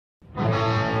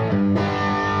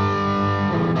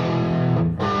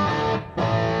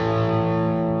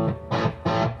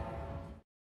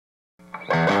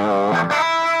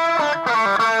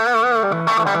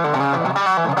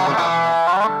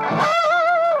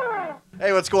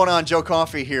Hey, what's going on? Joe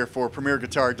Coffey here for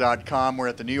PremierGuitar.com. We're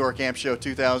at the New York Amp Show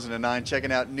 2009, checking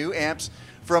out new amps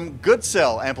from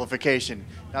Goodsell Amplification.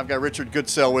 Now I've got Richard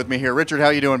Goodsell with me here. Richard, how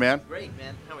you doing, man? Great,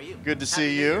 man. How are you? Good to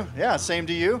see you. Yeah, same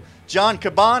to you. John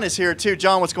Caban is here too.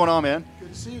 John, what's going on, man?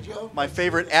 Good to see you, Joe. My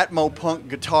favorite Atmo punk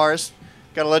guitarist.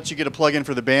 Got to let you get a plug-in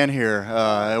for the band here.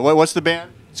 What's the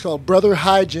band? It's called Brother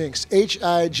Hijinks,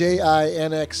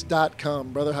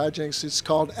 HIJINX.com. Brother Hijinks. It's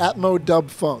called Atmo Dub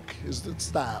Funk is the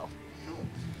style.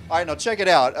 All right, now check it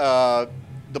out.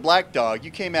 The Black Dog,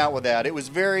 you came out with that. It was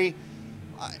very,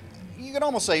 you could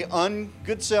almost say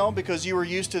un-Goodsell because you were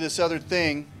used to this other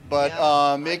thing, but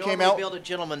it came out. I built a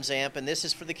gentleman's amp, and this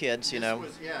is for the kids, you know.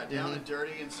 Was, yeah, down and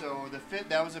dirty, and so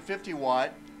that was a 50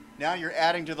 watt. Now you're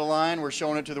adding to the line. We're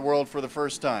showing it to the world for the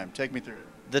first time. Take me through it.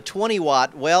 The 20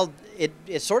 watt, well,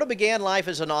 it sort of began life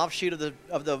as an offshoot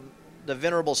of the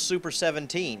venerable Super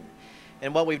 17,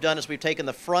 and what we've done is we've taken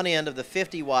the front end of the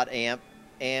 50 watt amp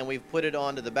and we've put it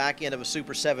onto the back end of a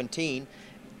Super 17,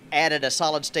 added a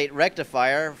solid-state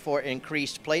rectifier for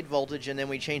increased plate voltage, and then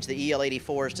we changed the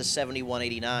EL84s to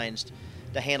 7189s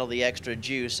to handle the extra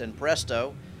juice, and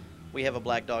presto, we have a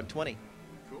Black Dog 20.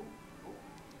 Cool, cool.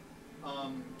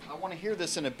 I want to hear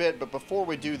this in a bit, but before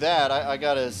we do that, I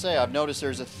got to say, I've noticed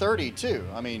there's a 30 too.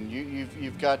 I mean,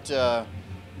 you've got the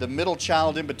middle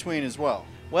child in between as well.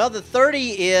 Well, the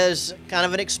 30 is kind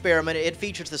of an experiment. It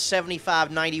features the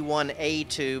 7591A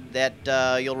tube that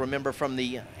you'll remember from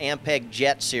the Ampeg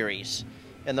Jet series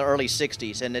in the early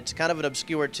 60s. And it's kind of an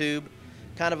obscure tube,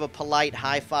 kind of a polite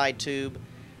hi-fi tube.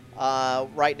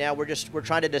 Right now we're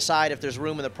trying to decide if there's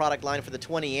room in the product line for the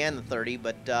 20 and the 30,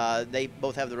 but they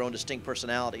both have their own distinct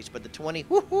personalities. But the 20,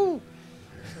 woohoo!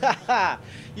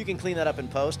 You can clean that up in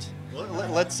post.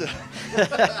 Let's we're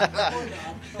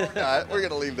going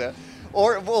to leave that.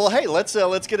 Or, well, hey, let's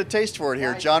get a taste for it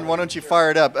here. John, why don't you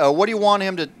fire it up? What do you want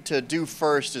him to do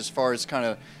first as far as kind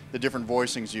of the different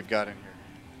voicings you've got in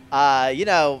here? You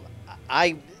know,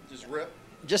 Just rip?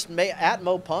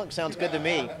 Atmo Punk sounds good to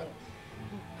me.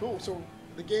 Cool. So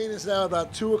the gain is now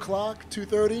about 2 o'clock,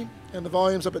 2:30, and the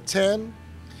volume's up at 10.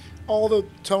 All the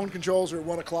tone controls are at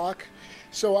 1 o'clock.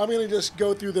 So I'm going to just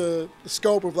go through the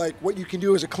scope of like what you can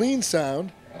do as a clean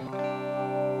sound.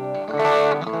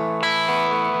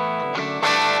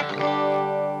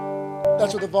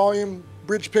 That's with the volume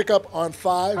bridge pickup on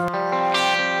 5.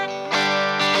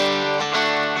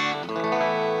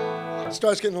 It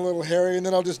starts getting a little hairy, and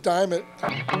then I'll just dime it.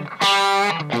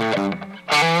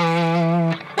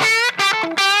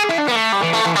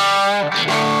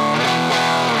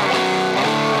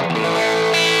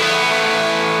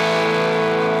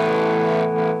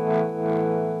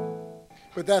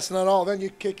 But that's not all. Then you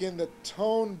kick in the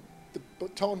tone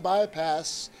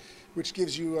bypass, which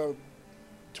gives you a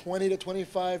 20 to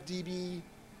 25 dB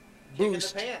boost. Kick in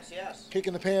the pants, yes. Kick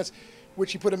in the pants,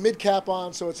 which you put a mid cap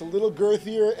on, so it's a little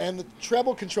girthier, and the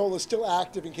treble control is still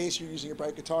active in case you're using a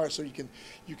bright guitar, so you can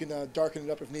darken it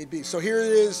up if need be. So here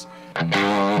it is, out,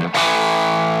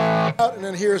 and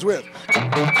then here's with.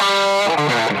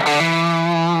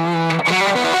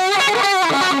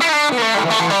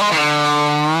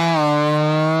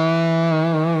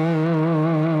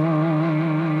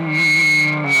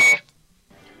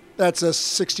 That's a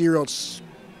 60-year-old's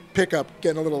pickup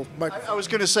getting a little microphone. I was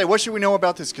going to say, what should we know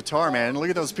about this guitar, man?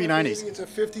 Look at those P90s. It's a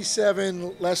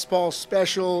 57 Les Paul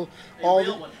Special.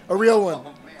 A real one.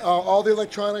 All the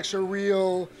electronics are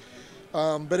real,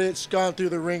 but it's gone through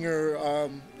the ringer.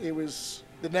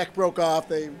 The neck broke off.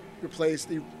 They fixed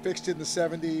it in the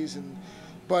 70s,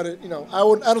 but I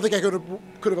don't think I could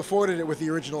have afforded it with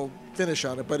the original finish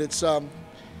on it. But it's gone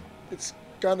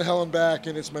to hell and back,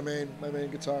 and it's my main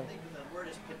guitar.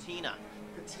 Patina.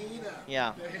 Patina.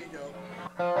 Yeah. There you go.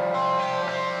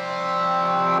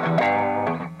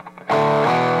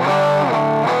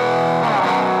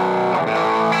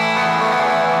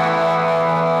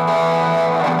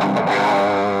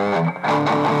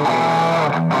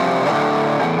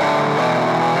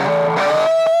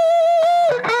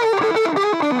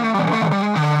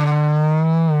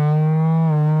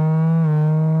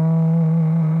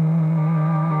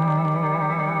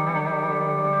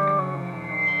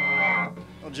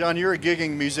 John, you're a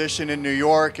gigging musician in New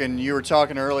York, and you were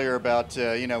talking earlier about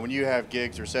when you have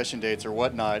gigs or session dates or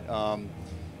whatnot.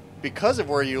 Because of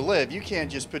where you live, you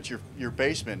can't just put your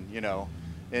basement,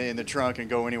 in the trunk and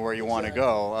go anywhere you want to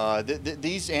go.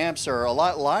 These amps are a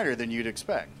lot lighter than you'd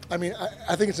expect. I mean,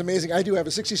 I think it's amazing. I do have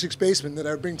a 66 Bassman that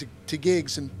I bring to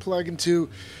gigs and plug into,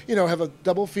 have a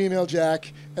double female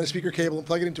jack and a speaker cable and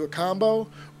plug it into a combo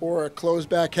or a closed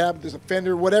back cab. There's a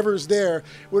Fender, whatever's there.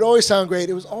 It would always sound great.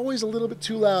 It was always a little bit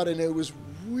too loud, and it was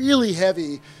really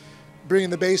heavy bringing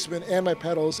the Bassman and my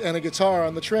pedals and a guitar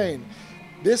on the train.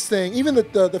 This thing, even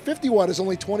the 50 watt is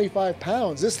only 25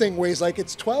 pounds. This thing weighs like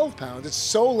it's 12 pounds. It's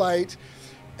so light,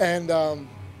 and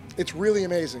it's really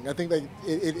amazing. I think that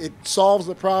it solves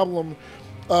the problem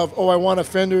of, oh, I want a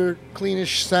Fender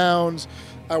cleanish sound,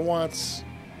 I want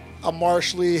a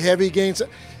Marshall heavy gains,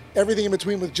 everything in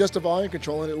between with just a volume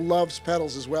control, and it loves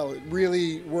pedals as well. It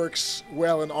really works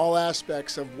well in all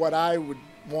aspects of what I would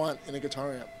want in a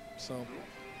guitar amp. So,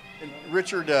 And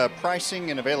Richard,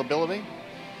 pricing and availability?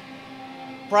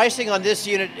 Pricing on this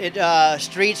unit, it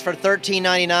streets for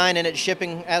 $13.99, and it's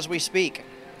shipping as we speak.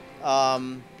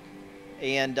 Well,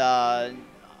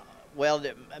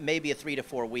 maybe a 3 to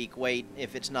 4 week wait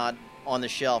if it's not on the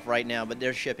shelf right now, but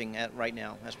they're shipping right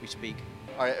now as we speak.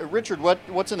 All right, Richard,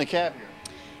 what's in the cab here?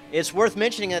 It's worth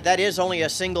mentioning that is only a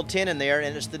single tin in there,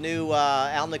 and it's the new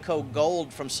Alnico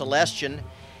Gold from Celestion.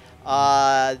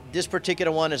 This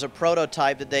particular one is a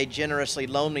prototype that they generously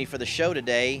loaned me for the show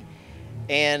today.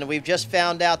 And we've just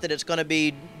found out that it's going to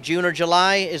be June or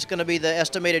July is going to be the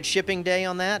estimated shipping day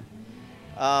on that.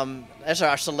 That's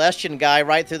our Celestion guy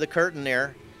right through the curtain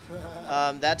there.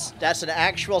 That's an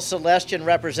actual Celestion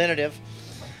representative.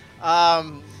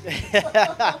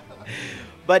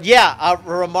 But yeah, a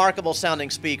remarkable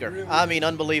sounding speaker. I mean,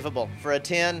 unbelievable. For a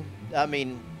 10, I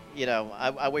mean, you know,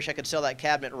 I wish I could sell that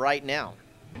cabinet right now.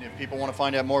 And if people want to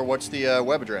find out more, what's the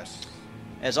web address?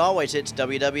 As always, it's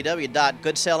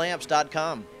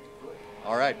www.goodsellamps.com.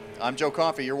 All right. I'm Joe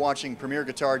Coffey. You're watching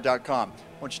PremierGuitar.com. Why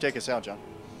don't you take us out, John?